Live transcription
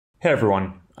Hey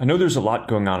everyone, I know there's a lot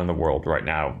going on in the world right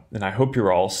now, and I hope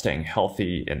you're all staying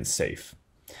healthy and safe.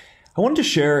 I wanted to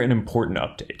share an important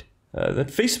update, that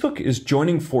Facebook is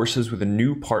joining forces with a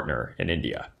new partner in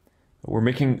India. We're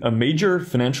making a major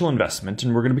financial investment,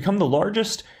 and we're going to become the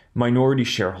largest minority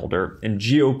shareholder in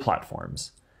Jio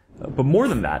Platforms. But more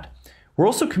than that, we're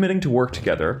also committing to work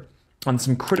together on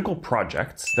some critical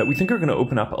projects that we think are going to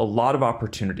open up a lot of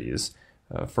opportunities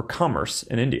for commerce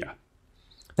in India.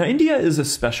 Now, India is a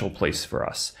special place for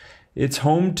us. It's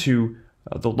home to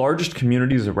the largest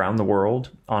communities around the world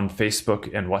on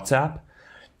Facebook and WhatsApp,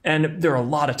 and there are a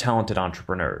lot of talented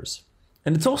entrepreneurs.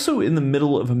 And it's also in the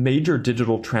middle of a major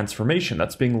digital transformation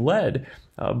that's being led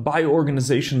by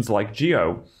organizations like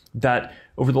Jio that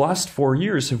over the last 4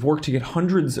 years have worked to get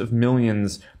hundreds of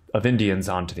millions of Indians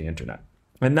onto the internet.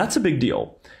 And that's a big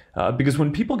deal because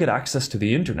when people get access to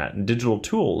the internet and digital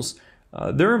tools,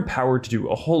 they're empowered to do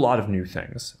a whole lot of new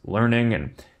things, learning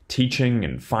and teaching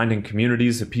and finding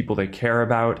communities of people they care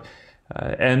about,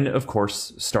 and of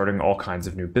course, starting all kinds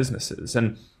of new businesses.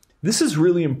 And this is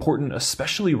really important,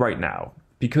 especially right now,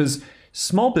 because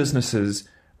small businesses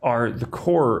are the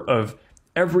core of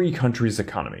every country's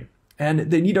economy,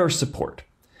 and they need our support.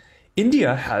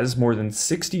 India has more than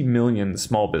 60 million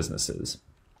small businesses,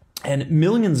 and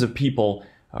millions of people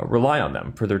rely on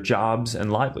them for their jobs and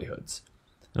livelihoods.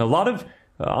 And a lot of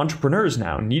entrepreneurs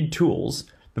now need tools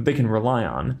that they can rely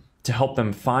on to help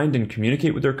them find and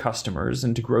communicate with their customers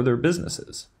and to grow their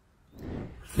businesses.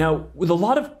 Now, with a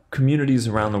lot of communities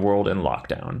around the world in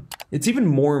lockdown, it's even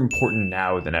more important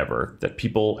now than ever that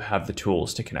people have the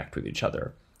tools to connect with each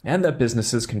other and that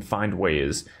businesses can find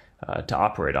ways to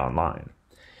operate online.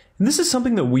 And this is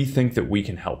something that we think that we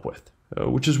can help with,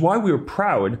 which is why we are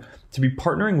proud to be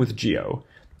partnering with Jio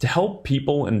to help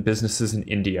people and businesses in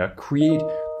India create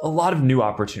a lot of new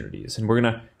opportunities. And we're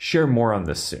going to share more on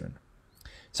this soon.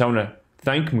 So I want to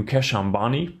thank Mukesh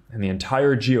Ambani and the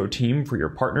entire Jio team for your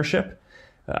partnership.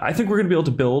 I think we're going to be able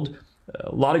to build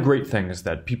a lot of great things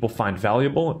that people find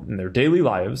valuable in their daily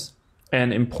lives,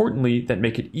 and importantly, that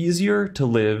make it easier to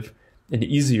live and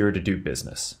easier to do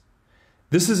business.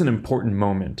 This is an important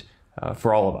moment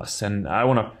for all of us, and I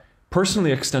want to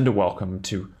personally extend a welcome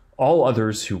to all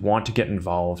others who want to get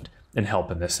involved and help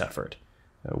in this effort.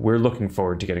 We're looking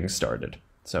forward to getting started.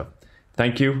 So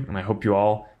thank you, and I hope you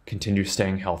all continue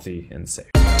staying healthy and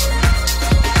safe.